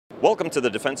Welcome to the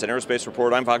Defense and Aerospace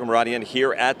Report. I'm Vago Muradian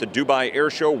here at the Dubai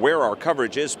Air Show, where our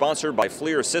coverage is sponsored by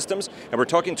FLIR Systems. And we're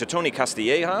talking to Tony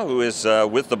Castilleja, who is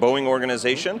with the Boeing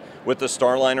organization, with the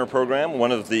Starliner program,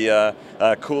 one of the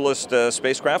coolest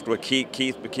spacecraft, a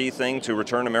key thing to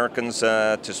return Americans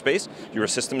to space. You're a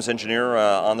systems engineer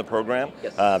on the program,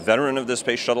 Yes. Veteran of the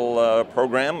Space Shuttle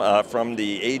program from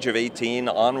the age of 18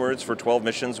 onwards for 12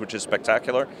 missions, which is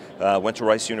spectacular. Went to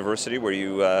Rice University, where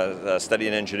you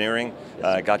studied engineering,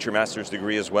 got your master's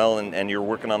degree as well, and you're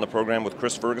working on the program with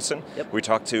Chris Ferguson. Yep. We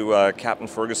talked to Captain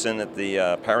Ferguson at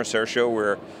the Paris Air Show,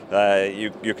 where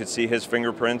you could see his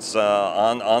fingerprints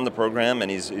on the program, and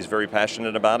he's very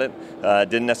passionate about it.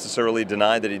 Didn't necessarily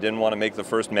deny that he didn't want to make the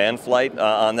first manned flight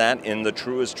on that, in the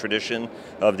truest tradition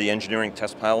of the engineering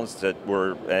test pilots that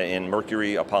were in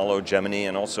Mercury, Apollo, Gemini,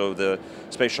 and also the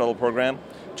Space Shuttle program.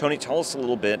 Tony, tell us a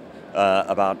little bit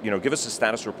about, give us a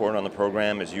status report on the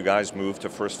program as you guys move to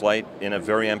first flight in a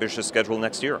very ambitious schedule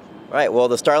next year. Right, well,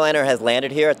 the Starliner has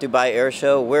landed here at Dubai Air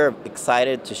Show. We're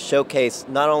excited to showcase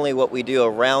not only what we do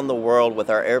around the world with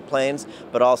our airplanes,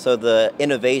 but also the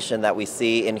innovation that we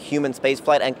see in human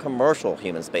spaceflight and commercial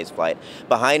human spaceflight.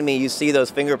 Behind me, you see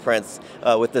those fingerprints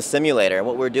with the simulator. And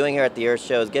what we're doing here at the Air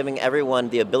Show is giving everyone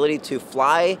the ability to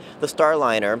fly the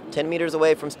Starliner 10 meters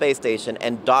away from space station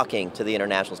and docking to the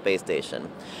International Space Station.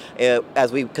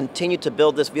 As we continue to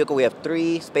build this vehicle, we have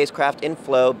 3 spacecraft in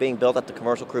flow being built at the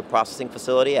Commercial Crew Processing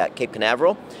Facility at Cape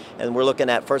Canaveral, and we're looking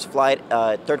at first flight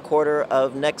third quarter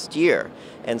of next year.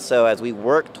 And so as we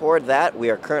work toward that, we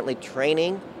are currently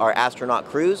training our astronaut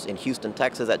crews in Houston,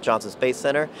 Texas at Johnson Space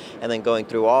Center, and then going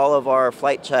through all of our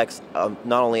flight checks,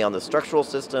 not only on the structural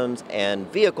systems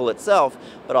and vehicle itself,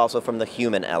 but also from the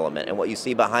human element. And what you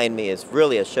see behind me is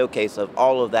really a showcase of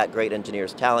all of that great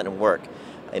engineers' talent and work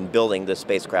in building this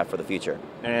spacecraft for the future.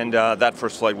 And that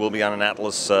first flight will be on an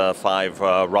Atlas V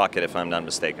rocket, if I'm not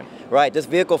mistaken. Right, this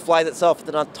vehicle flies itself. It's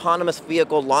an autonomous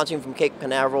vehicle launching from Cape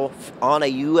Canaveral on a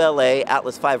ULA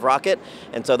Atlas V rocket.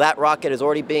 And so that rocket is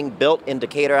already being built in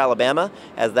Decatur, Alabama,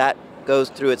 as that goes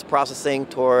through its processing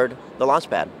toward the launch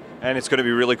pad. And it's going to be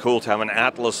really cool to have an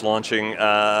Atlas launching,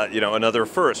 another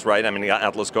first, right? I mean, the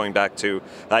Atlas going back to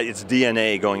its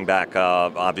DNA, going back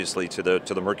obviously to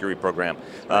the Mercury program,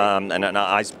 and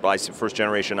first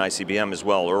generation ICBM as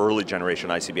well, or early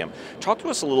generation ICBM. Talk to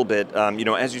us a little bit.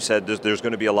 As you said, there's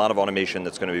going to be a lot of automation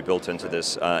that's going to be built into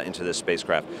this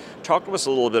spacecraft. Talk to us a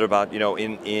little bit about,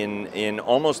 in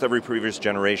almost every previous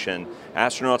generation,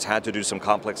 astronauts had to do some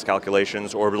complex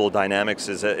calculations. Orbital dynamics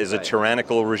is a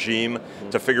tyrannical regime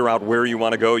to figure out where you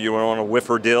want to go. You want to whiff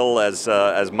or dill,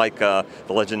 as Mike, the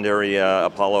legendary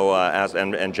Apollo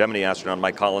and Gemini astronaut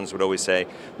Mike Collins would always say.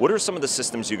 What are some of the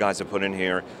systems you guys have put in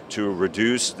here to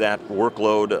reduce that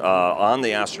workload on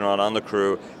the astronaut, on the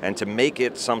crew, and to make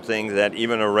it something that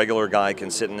even a regular guy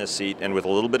can sit in his seat and with a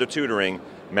little bit of tutoring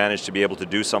managed to be able to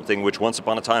do something which once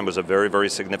upon a time was a very, very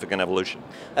significant evolution?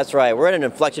 That's right. We're at an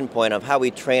inflection point of how we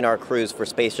train our crews for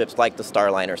spaceships like the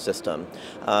Starliner system.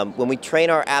 When we train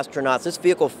our astronauts, this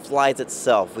vehicle flies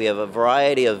itself. We have a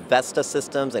variety of Vesta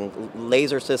systems and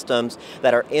laser systems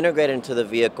that are integrated into the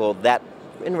vehicle that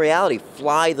in reality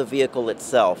fly the vehicle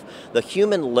itself. The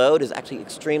human load is actually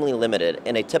extremely limited.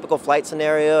 In a typical flight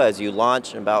scenario, as you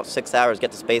launch in about 6 hours,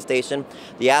 get to space station,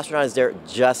 the astronaut is there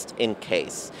just in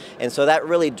case. And so that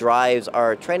really drives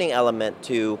our training element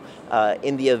to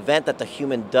in the event that the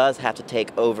human does have to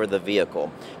take over the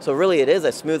vehicle. So really it is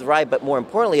a smooth ride, but more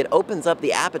importantly, it opens up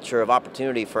the aperture of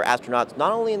opportunity for astronauts,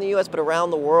 not only in the US, but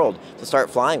around the world, to start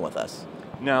flying with us.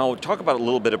 Now, talk about a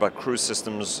little bit about crew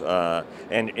systems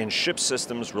and ship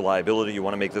systems, reliability. You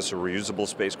want to make this a reusable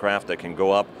spacecraft that can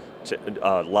go up to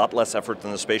a lot less effort than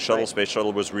the Space Shuttle. Right. Space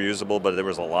Shuttle was reusable, but there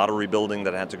was a lot of rebuilding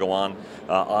that had to go on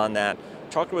that.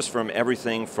 Talk to us from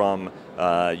everything from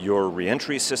your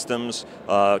reentry systems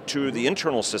to the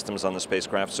internal systems on the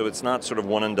spacecraft, so it's not sort of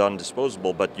one and done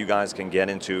disposable, but you guys can get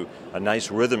into a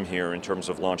nice rhythm here in terms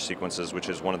of launch sequences, which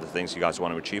is one of the things you guys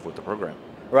want to achieve with the program.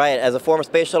 Right, as a former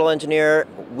space shuttle engineer,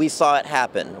 we saw it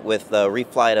happen with the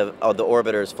reflight of the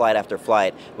orbiters flight after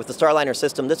flight. With the Starliner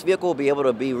system, this vehicle will be able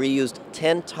to be reused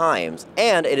 10 times,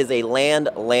 and it is a land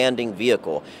landing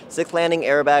vehicle. 6 landing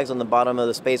airbags on the bottom of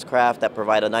the spacecraft that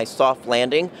provide a nice soft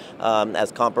landing,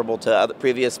 as comparable to other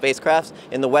previous spacecrafts.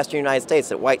 In the western United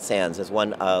States at White Sands is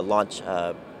one launch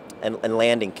and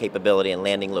landing capability and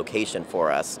landing location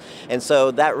for us. And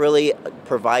so that really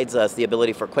provides us the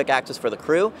ability for quick access for the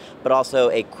crew, but also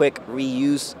a quick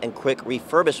reuse and quick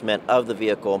refurbishment of the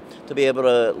vehicle to be able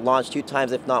to launch 2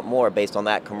 times, if not more, based on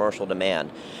that commercial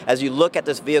demand. As you look at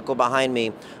this vehicle behind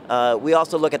me, we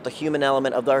also look at the human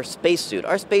element of our spacesuit.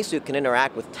 Our spacesuit can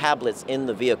interact with tablets in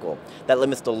the vehicle. That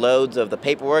limits the loads of the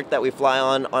paperwork that we fly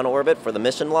on orbit for the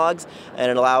mission logs,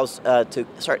 and it allows to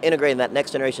start integrating that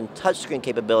next generation touchscreen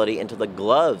capability into the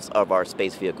gloves of our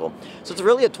space vehicle. So it's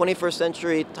really a 21st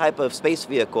century type of space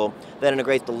vehicle that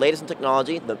integrates the latest in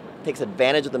technology, takes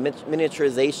advantage of the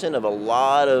miniaturization of a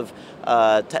lot of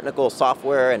technical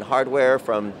software and hardware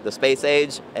from the space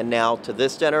age and now to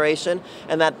this generation,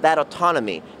 and that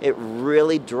autonomy, it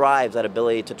really drives that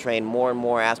ability to train more and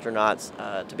more astronauts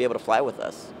to be able to fly with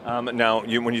us. Now,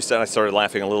 when you said, I started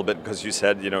laughing a little bit because you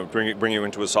said, bring you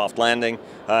into a soft landing.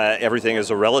 Everything is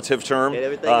a relative term.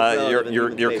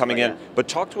 You're coming in. But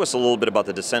talk to us a little bit about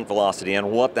the descent velocity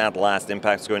and what that last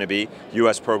impact is going to be.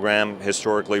 U.S. program,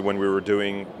 historically, when we were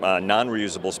doing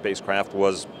non-reusable spacecraft,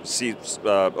 was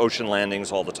ocean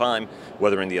landings all the time,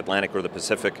 whether in the Atlantic or the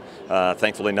Pacific.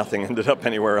 Thankfully, nothing ended up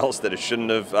anywhere else that it shouldn't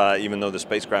have, even though the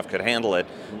spacecraft could handle it.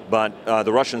 But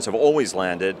the Russians have always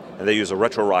landed, and they use a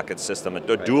retro rocket system,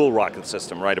 a dual rocket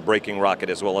system, right? A braking rocket,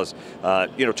 as well as,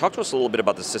 talk to us a little bit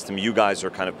about the system you guys are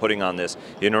kind of putting on this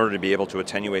in order to be able to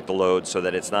attenuate the load so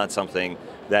that it's not something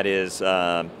that is,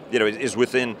 is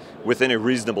within a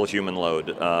reasonable human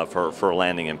load for a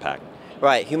landing impact.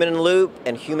 Right, human in the loop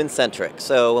and human-centric.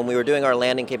 So when we were doing our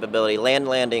landing capability,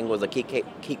 landing was a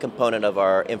key component of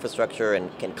our infrastructure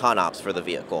and ConOps for the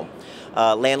vehicle.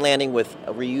 Land landing with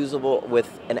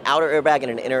an outer airbag and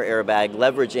an inner airbag,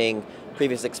 leveraging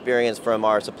previous experience from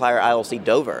our supplier ILC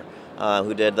Dover,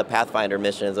 who did the Pathfinder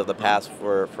missions of the past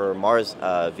for Mars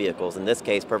vehicles, in this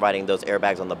case providing those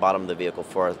airbags on the bottom of the vehicle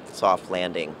for a soft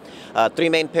landing. 3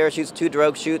 main parachutes, 2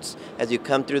 drogue chutes as you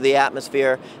come through the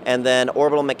atmosphere, and then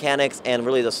orbital mechanics and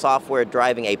really the software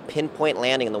driving a pinpoint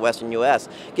landing in the western US,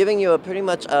 giving you pretty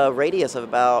much a radius of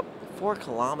about 4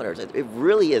 kilometers. It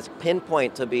really is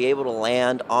pinpoint to be able to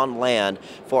land on land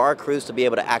for our crews to be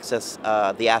able to access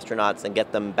the astronauts and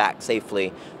get them back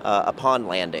safely upon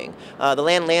landing. The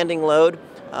landing load,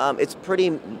 it's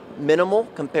pretty minimal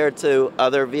compared to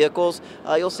other vehicles.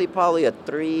 You'll see probably a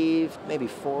 3, maybe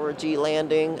 4G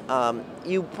landing.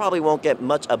 You probably won't get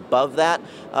much above that.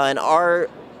 And our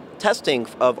testing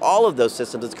of all of those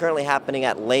systems is currently happening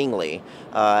at Langley,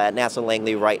 at NASA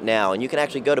Langley right now. And you can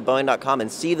actually go to Boeing.com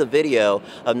and see the video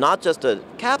of not just a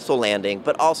capsule landing,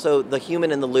 but also the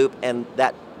human in the loop and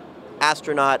that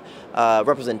astronaut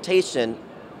representation,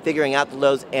 figuring out the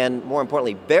loads and, more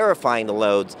importantly, verifying the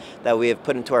loads that we have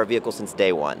put into our vehicle since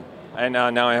day one. And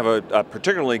now I have a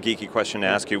particularly geeky question to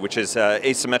ask you, which is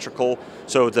asymmetrical.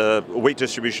 So the weight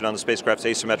distribution on the spacecraft is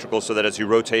asymmetrical so that as you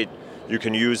rotate, you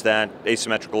can use that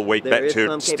asymmetrical weight to steer. There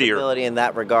is some capability in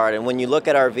that regard, and when you look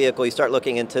at our vehicle, you start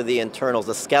looking into the internals,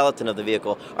 the skeleton of the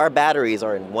vehicle. Our batteries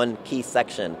are in one key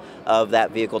section of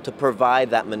that vehicle to provide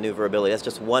that maneuverability. That's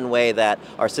just one way that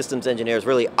our systems engineers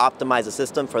really optimize the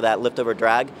system for that lift over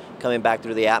drag coming back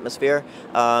through the atmosphere.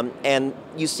 And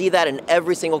you see that in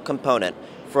every single component,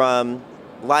 from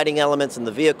lighting elements in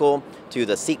the vehicle, to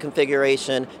the seat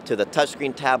configuration, to the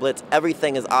touchscreen tablets.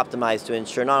 Everything is optimized to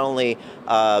ensure not only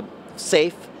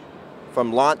safe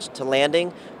from launch to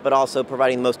landing, but also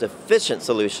providing the most efficient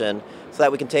solution so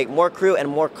that we can take more crew and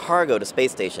more cargo to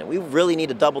space station. We really need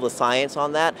to double the science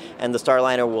on that, and the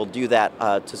Starliner will do that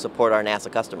to support our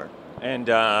NASA customer. And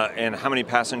how many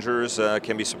passengers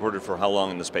can be supported for how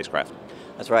long in the spacecraft?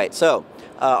 That's right. So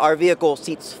our vehicle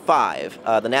seats 5.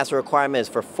 The NASA requirement is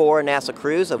for 4 NASA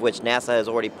crews, of which NASA has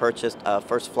already purchased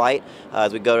first flight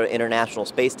as we go to International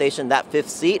Space Station. That 5th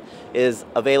seat is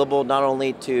available not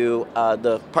only to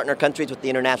the partner countries with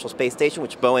the International Space Station,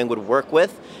 which Boeing would work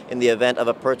with in the event of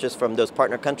a purchase from those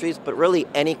partner countries, but really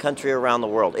any country around the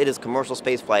world. It is commercial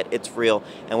space flight, it's real,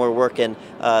 and we're working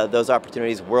those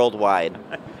opportunities worldwide.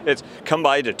 It's come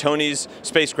by to Tony's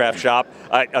spacecraft shop,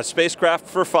 a spacecraft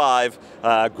for 5,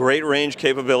 great range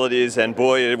capabilities, and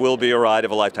boy, it will be a ride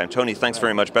of a lifetime. Tony, thanks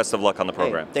very much. Best of luck on the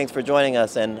program. Hey, thanks for joining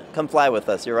us, and come fly with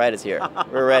us. Your ride is here.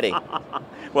 We're ready.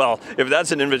 Well, if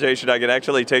that's an invitation I can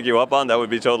actually take you up on, that would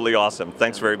be totally awesome.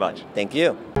 Thanks very much. Thank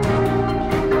you.